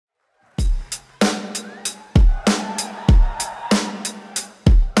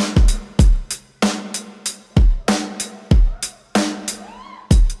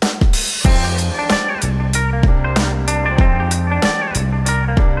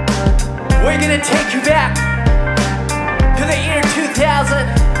We're gonna take you back to the year 2000.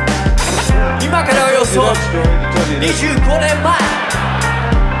 今からおよそ25年前。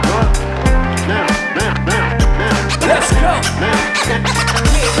 Let's go.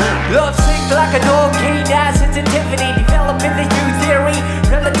 Love sink like a dog, canine sensitivity, developing the new theory,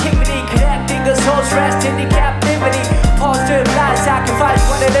 relativity, connecting the soul's rest in the captivity. Positive life, sacrifice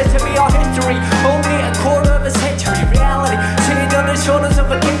what it is to be our history. Only a quarter of a century reality, sitting on the shoulders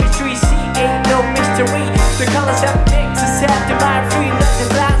of a chemistry. See, ain't no mystery. The colors that mix us set the mind free, let the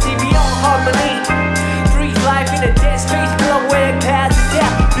galaxy be all harmony. Breathe life in a dead space, blow away past the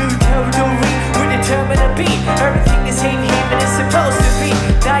death. New territory, we're determined to be. Everything is safe haven is supposed to be.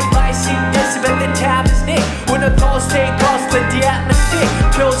 Night by sea, decibel, the time is near. When the thoughts stay lost in the atmosphere.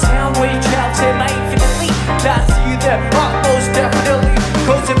 Till sound wave travels in my infinitely. That's you there, most definitely.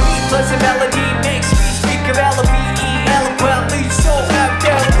 Cause a beat plus a melody makes me speak of L-O-V-E, eloquently, so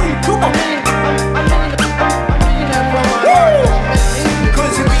evidently. Come on.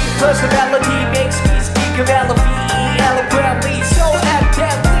 Cause a beat plus a melody makes me speak of L-O-V-E, eloquently, so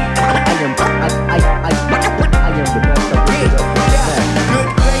evidently. I am the best of the good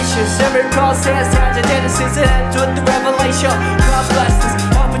gracious, every process has a genesis and ends with the revelation. God bless this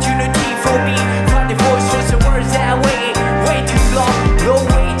opportunity for me. Finding voices and words that wait way too long. Low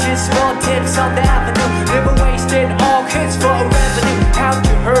wages, small tips on the avenue. Never wasted all hits for revenue. Haven't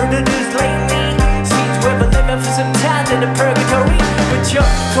you heard of this lately? Seems we've been living for some time in the purgatory. But you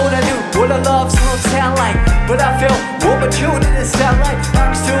told I knew what a love song sound like. But I feel more mature in the sunlight.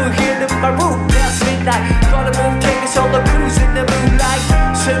 I can still hear them in my room. Now it's midnight. Gotta move, take us on the cruise in the moonlight.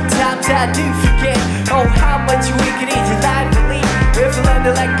 Sometimes I do forget, oh, how much we can easy life believe. If we learn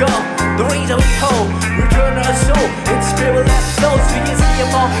to let go, the reason we hold, return our soul, and spirit left souls. We can see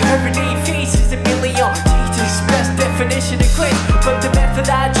them all, every day faces a million. Teachers best definition of grace, but the method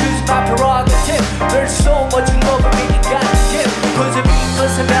I choose my prerogative. There's so much love in me, you gotta give. Cause a beat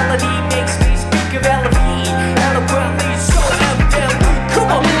plus a melody makes me speak of L-O-V-E, eloquently, so evidently. Come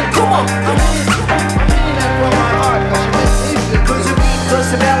on, come on, come on. Cause a beat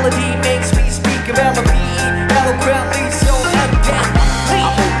plus a melody makes me speak of L-O-V-E, eloquently, so evidently.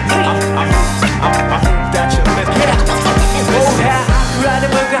 Oh, how I cried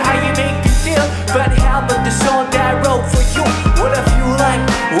about how you make me feel, but how about the song that I wrote for you? What I feel like,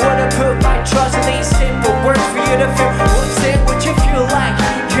 what I put my trust in these simple words for you to feel. What's it, what you feel like?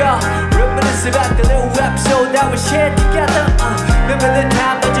 Yeah, reminisce about the little episode that we shared together. Remember the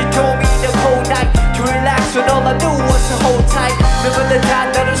time that you told me the whole night to relax when all I knew was to hold tight. Remember the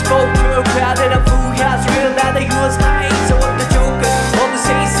time that I spoke to a crowd in a food house, realized that he was my age. So I'm the joker, on the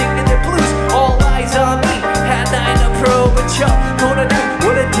stage singing the blues, all eyes on me. Had I in a pro, but you're gonna do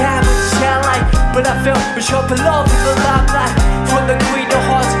what a diamond shine like. But I felt a sharper love in the limelight. From the queen of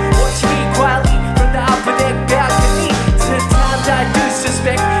hearts, watch me quietly from the upper deck balcony. Sometimes I do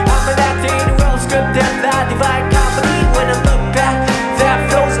suspect I'm an actor anywhere else, script that lie, divine comedy. When I look back, that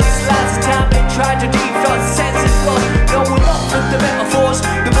flows and slides of time and tragedy, felt senses lost. No one up with the metaphors,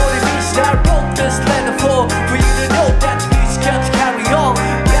 the motivation I wrote this letter for you to know that the music kept carry on.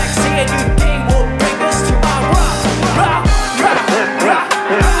 Back saying new day will bring us to my rock, rock, rock, rock,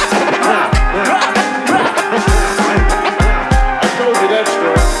 rock, rock, rock. I told you that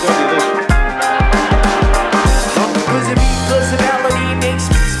story, I'll tell you this one. Cause a beat plus a melody makes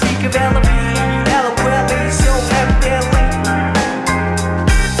me speak of L-O-V-E, eloquently, so evidently.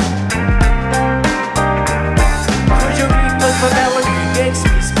 Cause your beat plus a melody makes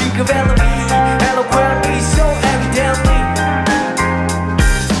me speak of L-O-V-E, eloquently, so evidently.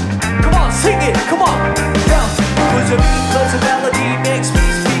 Come on, sing it, come on, yeah. Cause a beat plus a melody makes me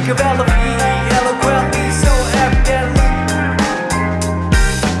speak of L-O-V-E, eloquently, so evidently.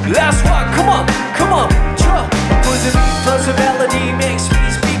 Last one, come on, yeah. Cause a beat plus a melody makes me